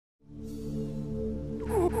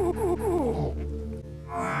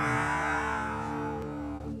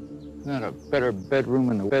Not a better bedroom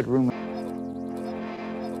in the bedroom.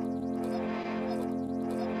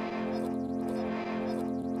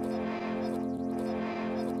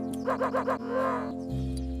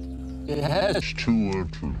 It has 2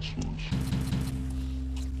 entrances.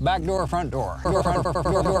 Back door, front door. Door front, door front,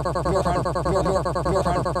 door front, door front, door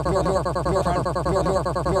front, door front,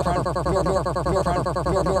 door front, door front,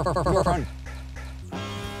 door front.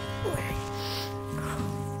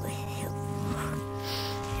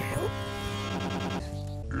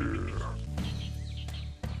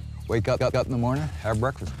 Wake up in the morning, have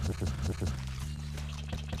breakfast.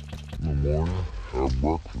 In the morning, have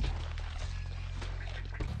breakfast.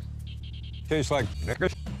 Tastes like chicken.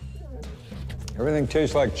 Everything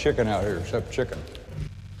tastes like chicken out here except chicken.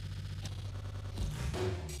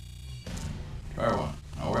 Try one.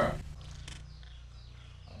 All right.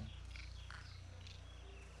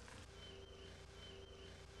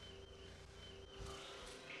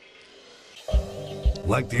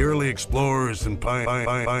 Like the early explorers and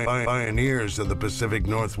pioneers of the Pacific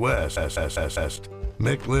Northwest,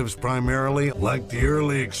 Mick lives primarily like the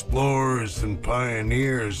early explorers and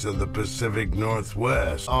pioneers of the Pacific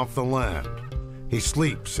Northwest, off the land. He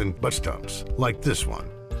sleeps in bus stumps like this one.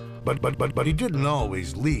 But he didn't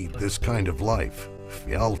always lead this kind of life.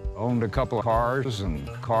 Owned a couple of cars, and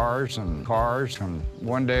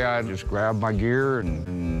one day I just grabbed my gear and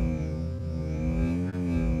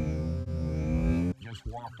just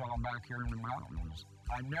walked on back here in the mountains.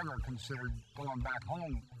 I never considered going back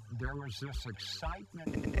home. There was this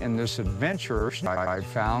excitement and this adventure I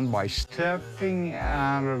found by stepping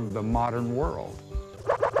out of the modern world.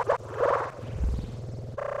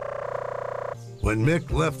 When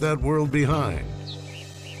Mick left that world behind,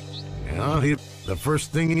 the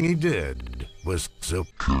first thing he did was to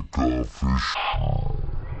Kick off his shoes.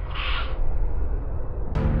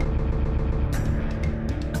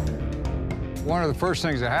 One of the first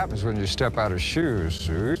things that happens when you step out of shoes,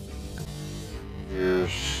 your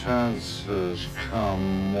senses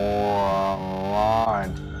come more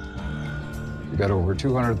online. You got over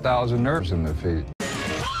 200,000 nerves in the feet.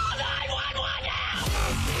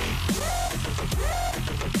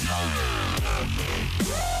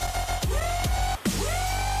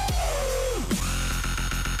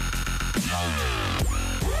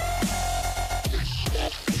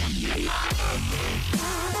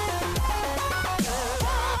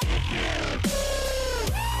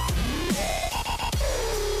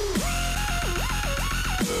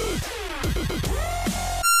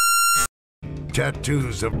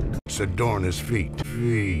 tattoos of adorn his feet,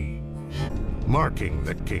 marking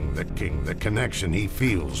the connection he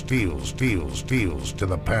feels to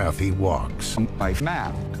the path he walks. My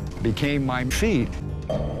map became my feet.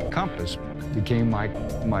 Compass became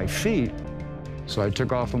my feet. So I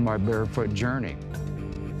took off on my barefoot journey.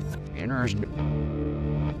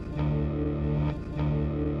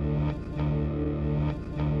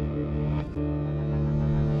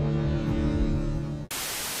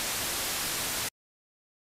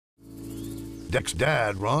 Dick's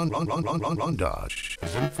dad, Ron Dodge,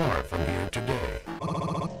 isn't far from here today.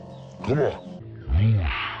 Come on.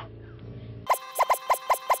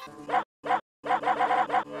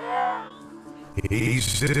 He's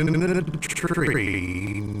sitting in a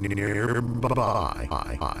tree nearby.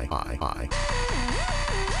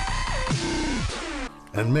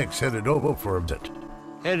 And Mick's headed over for a bit.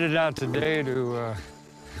 Headed out today to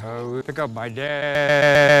pick up my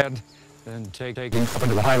dad and take him up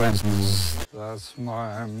into the highlands. That's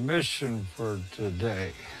my mission for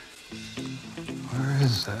today. Where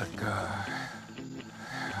is that guy?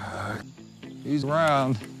 He's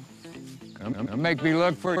around. Come make me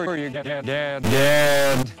look for you, Dad.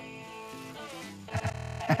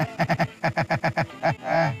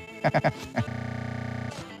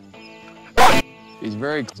 He's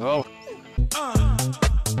very close.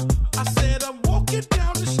 I said I'm walking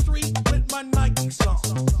down the street with my Nike song.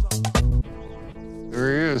 There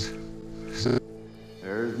he is.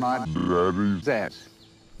 There's my Daddy's ass.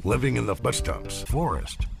 Living in the bus stumps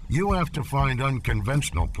forest, you have to find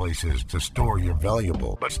unconventional places to store your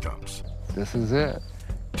valuable bus stumps. This is it.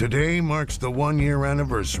 Today marks the 1-year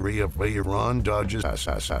anniversary of Ron Dodge's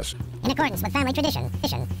ass. In accordance with family tradition.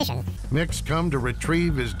 Mick's come to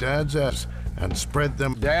retrieve his dad's ass and spread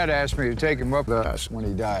them. Dad asked me to take him up the ass when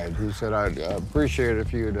he died. He said, I'd appreciate it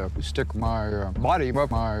if you'd stick my body up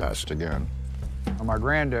my ass again. My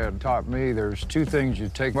granddad taught me there's 2 things you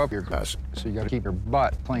take up your ass, so you got to keep your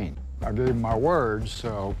butt clean. I gave him my word,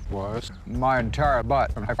 so was my entire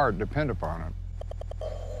butt and my heart depend upon it.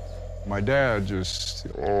 My dad just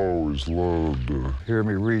always loved to hear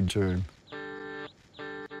me read to him.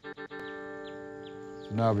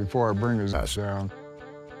 Now, before I bring his ass down,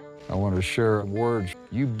 I want to share words.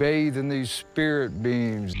 You bathe in these spirit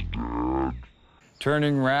beams,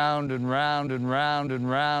 turning round and round and round and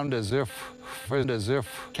round as if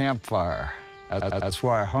campfire. That's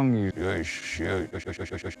why I hung you.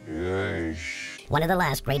 One of the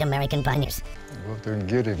last great American pioneers. Go up there and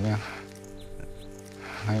get him, man.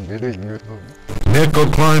 I'm getting you. Mick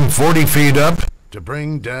will climb 40 feet up to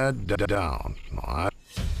bring Dad down.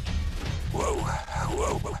 Whoa.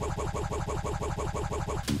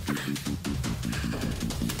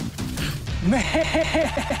 Man,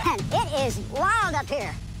 it is wild up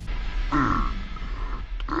here.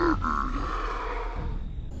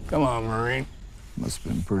 Come on, Marine. Must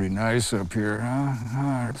have been pretty nice up here,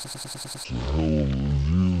 huh? Tell